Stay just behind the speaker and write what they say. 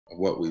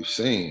what we've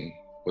seen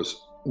was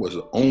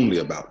only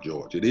about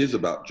George. It is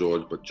about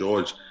George, but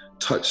George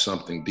touched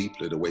something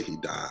deeply the way he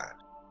died.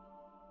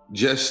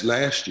 Just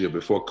last year,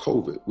 before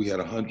COVID, we had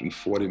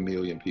 140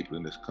 million people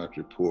in this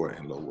country poor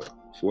and low wealth,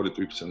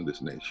 43% of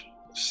this nation.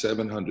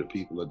 700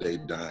 people a day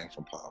dying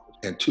from poverty.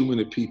 And too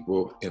many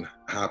people in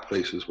high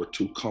places were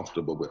too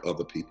comfortable with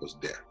other people's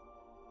death.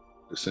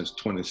 Since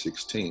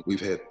 2016, we've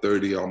had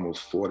 30,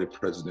 almost 40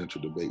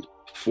 presidential debates.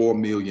 4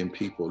 million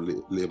people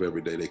live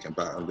every day. They can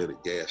buy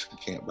unleaded gas and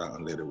can't buy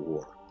unleaded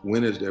water.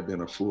 When has there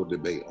been a full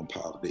debate on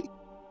poverty?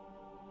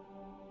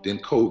 Then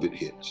COVID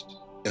hits,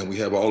 and we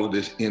have all of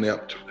this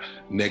inept,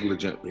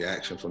 negligent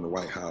reaction from the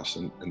White House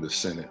and the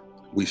Senate.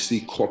 We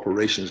see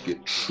corporations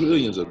get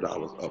trillions of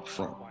dollars up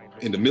front.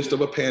 In the midst of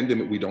a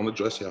pandemic, we don't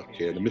address health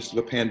care. In the midst of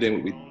a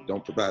pandemic, we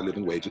don't provide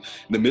living wages.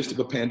 In the midst of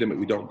a pandemic,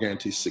 we don't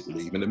guarantee sick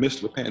leave. In the midst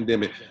of a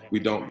pandemic, we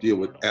don't deal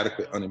with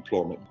adequate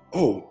unemployment.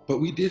 Oh, but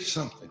we did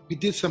something. We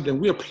did something.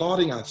 We're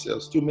applauding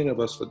ourselves, too many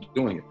of us, for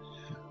doing it.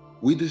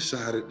 We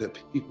decided that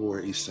people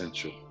were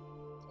essential.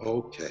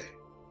 Okay.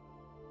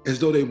 As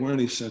though they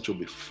weren't essential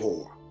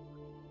before.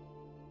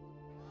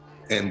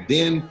 And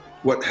then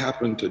what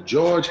happened to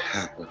George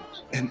happened.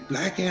 And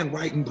black and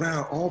white and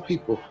brown, all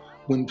people,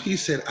 when he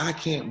said, I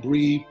can't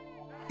breathe,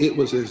 it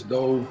was as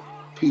though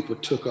people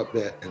took up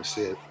that and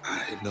said,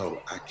 I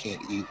know, I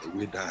can't either,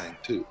 we're dying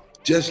too.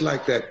 Just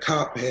like that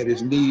cop had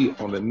his knee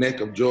on the neck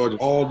of George,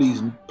 all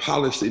these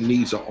policy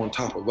needs are on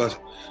top of us.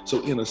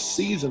 So in a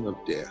season of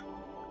death,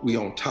 we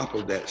on top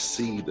of that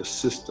see the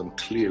system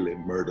clearly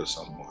murder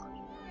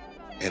someone,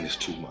 and it's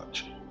too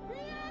much.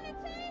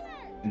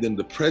 And then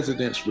the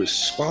president's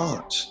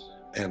response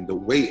and the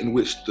way in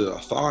which the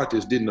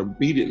authorities didn't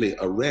immediately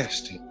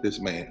arrest this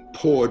man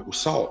poured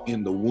salt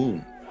in the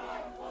wound.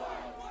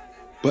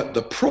 But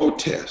the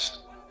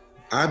protests,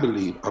 I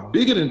believe, are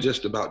bigger than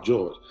just about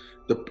George.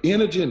 The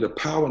energy and the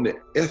power and the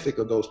ethic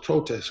of those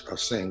protests are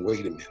saying,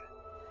 wait a minute,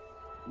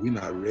 we're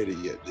not ready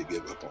yet to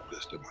give up on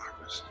this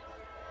democracy.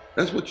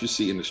 That's what you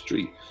see in the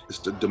street. It's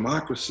the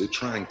democracy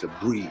trying to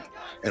breathe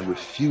and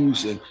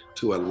refusing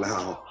to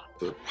allow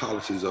the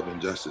policies of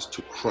injustice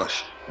to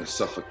crush and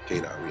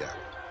suffocate our reality.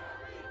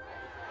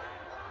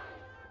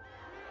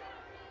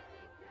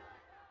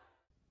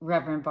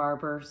 Reverend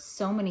Barber,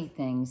 so many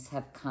things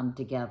have come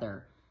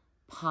together.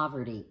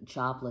 Poverty,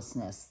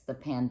 joblessness, the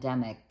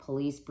pandemic,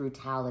 police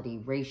brutality,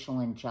 racial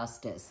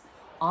injustice,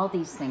 all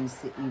these things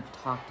that you've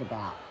talked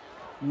about.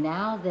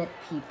 Now that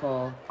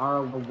people are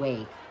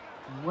awake,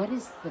 what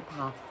is the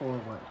path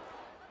forward?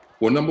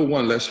 Well, number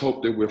one, let's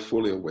hope that we're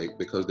fully awake,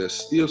 because there's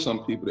still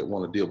some people that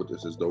want to deal with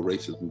this as though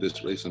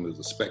racism is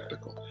a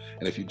spectacle.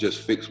 And if you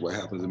just fix what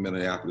happens in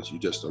Minneapolis, you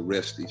just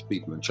arrest these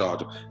people and charge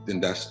them, then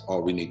that's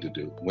all we need to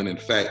do. When in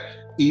fact,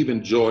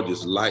 even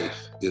George's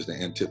life is the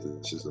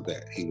antithesis of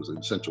that. He was an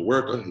essential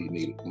worker, he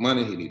needed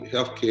money, he needed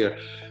health care.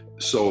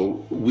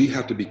 So we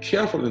have to be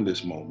careful in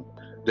this moment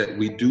that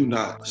we do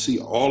not see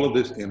all of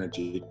this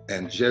energy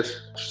and just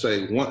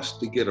say, once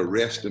to get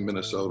arrest in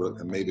Minnesota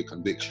and maybe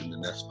conviction,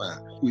 and that's fine.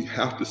 We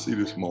have to see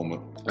this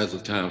moment as a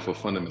time for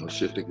fundamental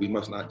shifting. We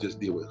must not just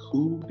deal with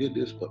who did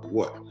this, but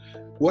what.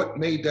 What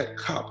made that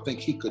cop think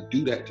he could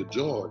do that to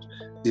George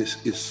is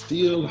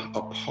still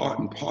a part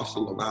and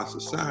parcel of our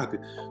society,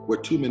 where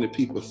too many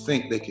people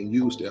think they can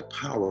use their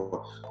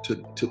power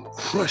to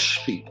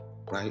crush people,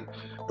 right?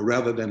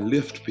 Rather than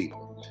lift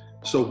people.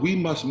 So we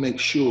must make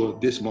sure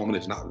this moment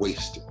is not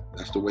wasted.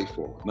 That's the way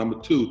forward. Number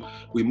two,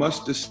 we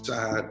must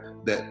decide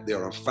that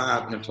there are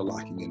 5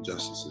 interlocking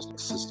injustices: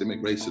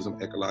 systemic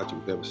racism, ecological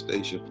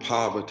devastation,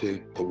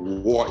 poverty, the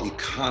war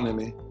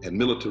economy, and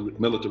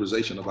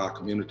militarization of our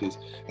communities,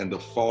 and the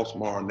false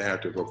moral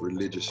narrative of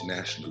religious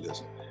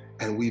nationalism.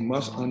 And we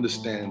must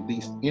understand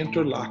these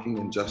interlocking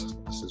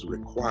injustices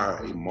require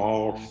a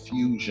moral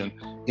fusion,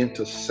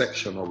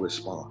 intersectional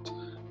response.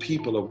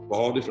 People of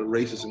all different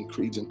races and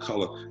creeds and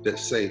color that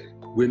say,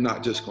 we're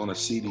not just gonna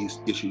see these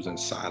issues in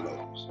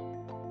silos.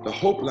 The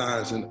hope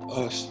lies in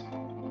us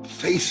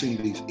facing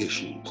these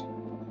issues,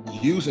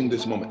 using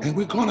this moment, and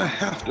we're gonna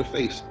have to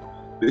face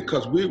it,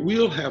 because we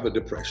will have a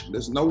depression.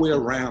 There's no way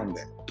around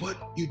that, but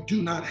you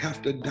do not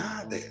have to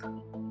die there.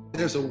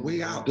 There's a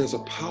way out, there's a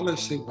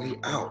policy way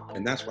out,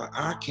 and that's why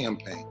our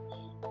campaign,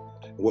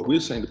 what we're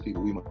saying to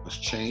people, we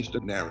must change the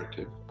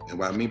narrative. And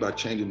what I mean by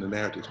changing the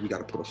narratives, we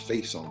gotta put a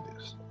face on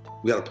this.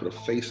 We got to put a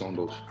face on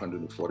those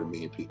 140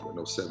 million people and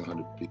those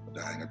 700 people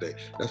dying a day.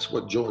 That's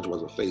what George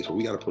was, a face. But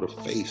we got to put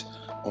a face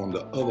on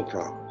the other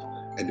problems.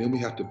 And then we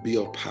have to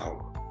build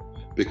power.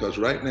 Because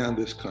right now in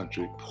this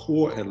country,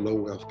 poor and low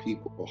wealth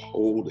people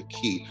hold the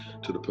key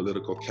to the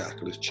political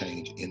calculus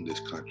change in this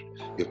country.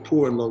 If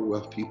poor and low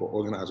wealth people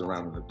organize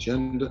around an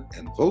agenda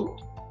and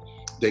vote,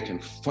 they can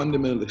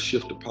fundamentally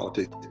shift the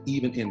politics,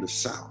 even in the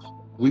South.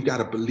 We've got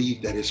to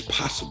believe that it's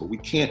possible. We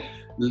can't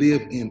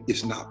live in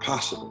it's not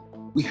possible.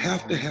 We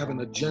have to have an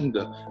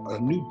agenda, a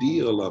new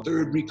deal, a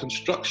third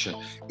reconstruction.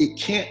 It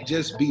can't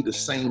just be the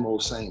same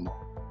old, same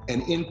old.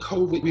 And in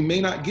COVID, we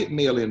may not get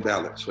mail-in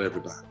ballots for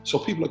everybody. So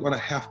people are gonna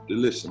have to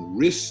listen,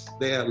 risk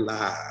their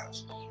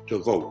lives to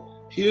vote.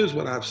 Here's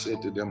what I've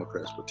said to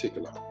Democrats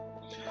particularly.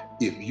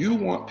 If you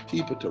want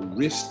people to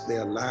risk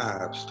their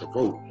lives to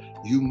vote,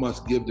 you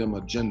must give them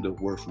an agenda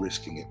worth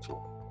risking it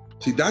for.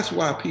 See, that's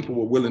why people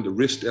were willing to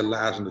risk their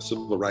lives in the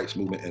civil rights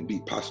movement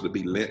and possibly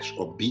be lynched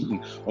or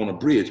beaten on a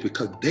bridge,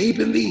 because they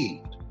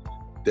believed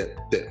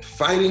that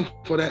fighting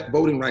for that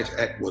Voting Rights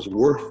Act was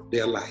worth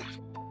their life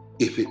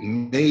if it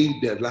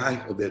made their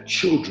life of their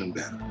children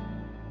better.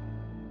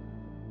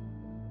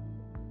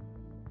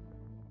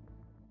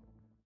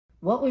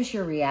 What was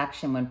your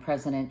reaction when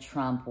President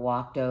Trump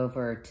walked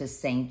over to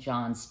St.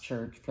 John's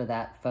Church for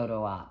that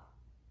photo op?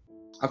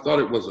 I thought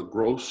it was a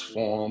gross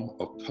form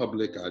of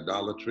public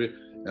idolatry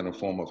and a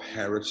form of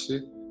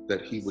heresy,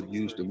 that he would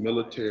use the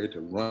military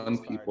to run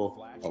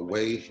people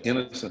away,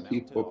 innocent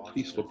people,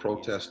 peaceful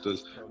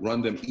protesters,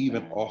 run them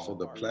even off of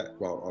the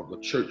platform of the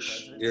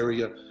church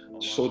area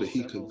so that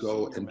he could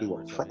go and do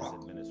a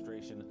prop.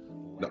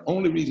 The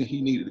only reason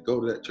he needed to go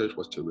to that church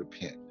was to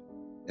repent,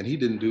 and he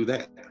didn't do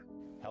that.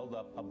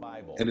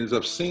 And it's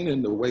obscene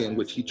in the way in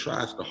which he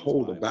tries to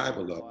hold the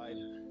Bible up,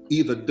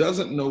 either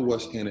doesn't know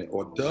what's in it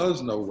or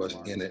does know what's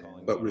in it,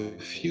 but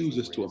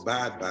refuses to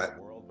abide by it.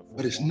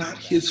 But it's not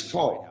his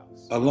fault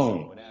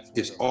alone.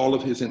 It's all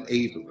of his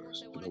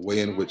enablers. The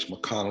way in which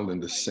McConnell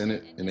and the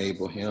Senate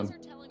enable him,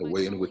 the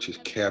way in which his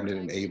cabinet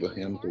enable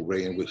him, the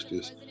way in which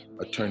this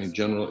Attorney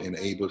General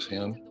enables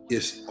him.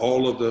 It's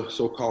all of the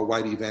so-called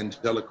white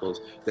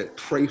evangelicals that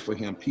pray for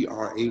him,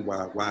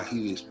 P-R-A-Y, while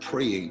he is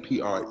praying,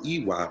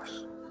 P-R-E-Y,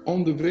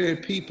 on the very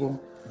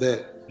people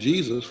that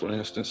Jesus, for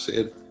instance,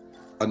 said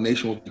a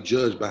nation will be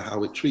judged by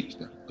how it treats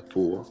them: the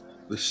poor,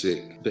 the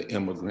sick, the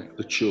immigrant,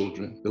 the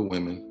children, the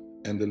women,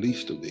 and the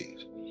least of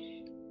these.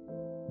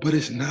 But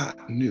it's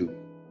not new.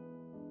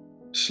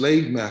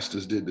 Slave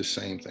masters did the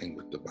same thing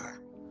with the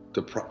Bible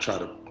to try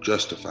to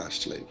justify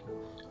slavery.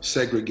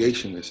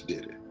 Segregationists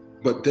did it.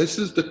 But this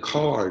is the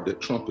card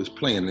that Trump is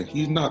playing, and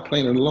he's not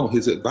playing it alone.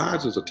 His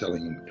advisors are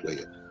telling him to play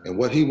it. And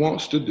what he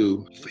wants to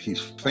do, he's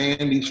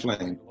fanned these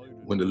flames.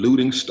 When the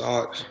looting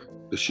starts,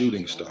 the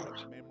shooting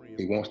starts.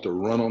 He wants to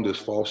run on this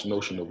false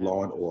notion of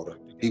law and order.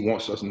 He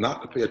wants us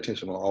not to pay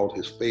attention on all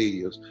his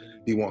failures.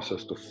 He wants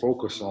us to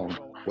focus on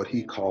what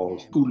he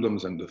calls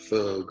hoodlums and the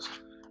thugs,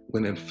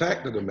 when in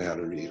fact of the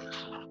matter is,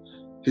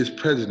 his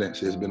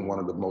presidency has been one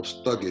of the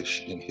most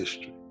thuggish in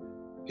history.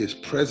 His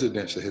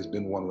presidency has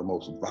been one of the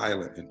most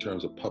violent in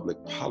terms of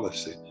public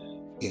policy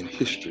in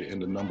history,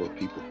 and the number of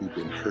people who've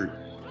been hurt,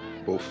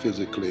 both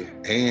physically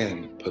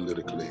and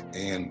politically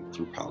and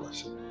through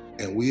policy.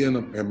 And we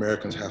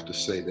Americans have to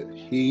say that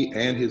he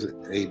and his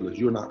enablers,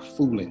 you're not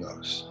fooling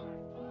us.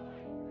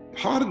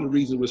 Part of the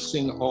reason we're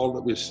seeing all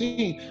that we're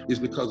seeing is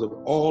because of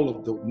all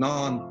of the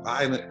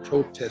non-violent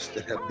protests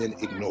that have been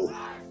ignored.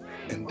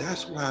 And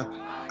that's why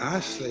I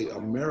say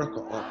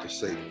America ought to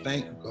say,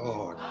 thank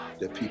God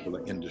that people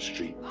are in the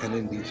street and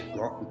in these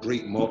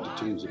great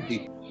multitudes of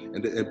people.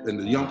 And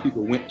the young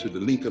people went to the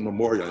Lincoln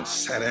Memorial and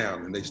sat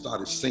down and they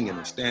started singing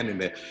and standing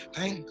there.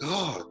 Thank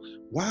God.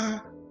 Why?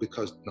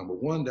 Because number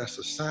one, that's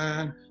a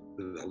sign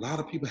that a lot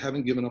of people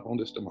haven't given up on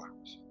this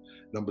democracy.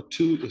 Number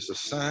two, it's a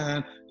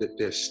sign that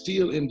there's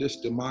still in this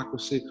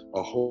democracy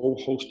a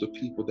whole host of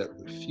people that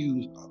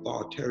refuse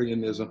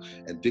authoritarianism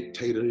and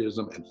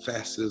dictatorism and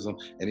fascism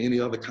and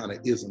any other kind of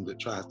ism that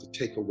tries to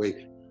take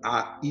away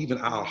even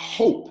our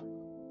hope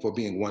for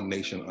being one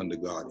nation under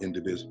God,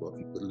 indivisible,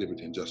 with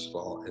liberty and justice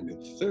for all. And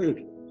then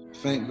thirdly,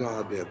 thank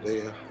God they're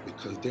there,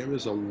 because there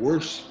is a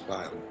worse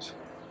violence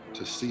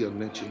to see a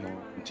lynching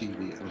on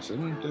TV and say,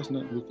 there's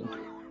nothing we can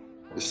do.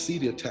 To see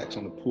the attacks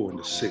on the poor and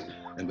the sick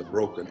and the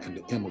broken and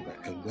the immigrant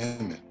and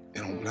women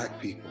and on Black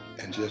people,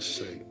 and just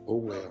say, oh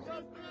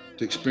well.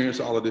 To experience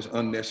all of this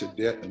unnecessary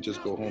death and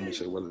just go home and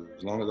say, well,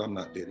 as long as I'm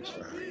not dead, it's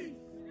fine.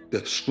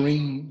 The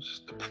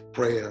screams, the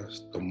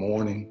prayers, the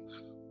mourning,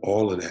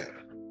 all of that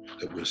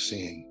we're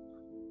seeing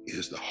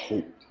is the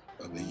hope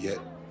of the yet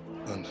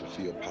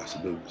unfulfilled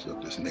possibilities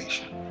of this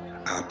nation.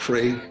 I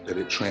pray that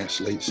it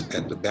translates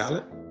at the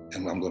ballot,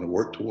 and I'm going to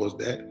work towards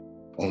that.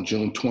 On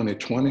June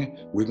 2020,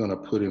 we're going to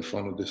put in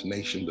front of this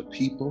nation the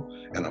people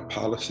and a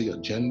policy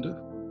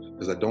agenda,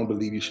 because I don't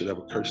believe you should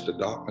ever curse the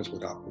darkness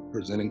without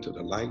presenting to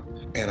the light.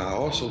 And I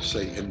also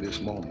say in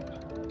this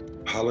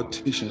moment,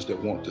 politicians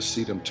that want to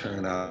see them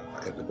turn out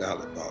at the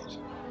ballot box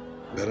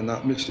better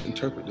not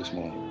misinterpret this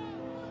moment.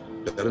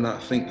 Better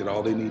not think that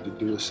all they need to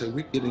do is say,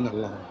 we're getting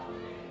along.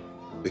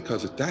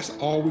 Because if that's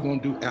all we're going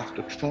to do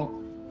after Trump,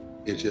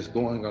 is just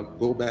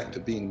go back to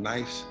being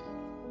nice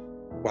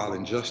while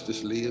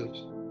injustice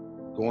lives,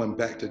 going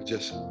back to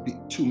just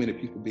too many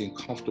people being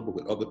comfortable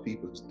with other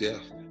people's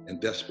death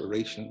and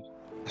desperation.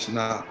 It's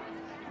not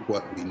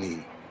what we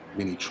need.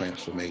 We need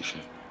transformation.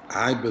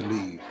 I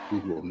believe we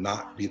will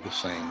not be the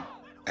same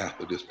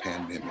after this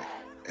pandemic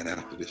and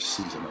after this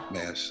season of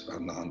mass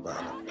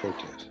nonviolent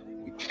protest.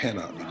 We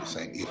cannot be the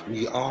same. If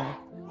we are,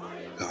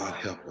 God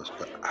help us.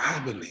 But I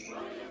believe,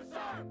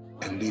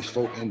 and these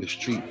folk in the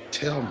street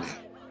tell me,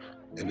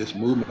 and this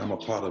movement I'm a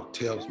part of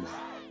tells me,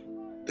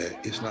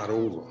 that it's not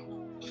over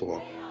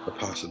for the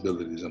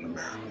possibilities in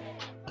America,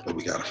 but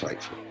we got to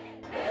fight for it.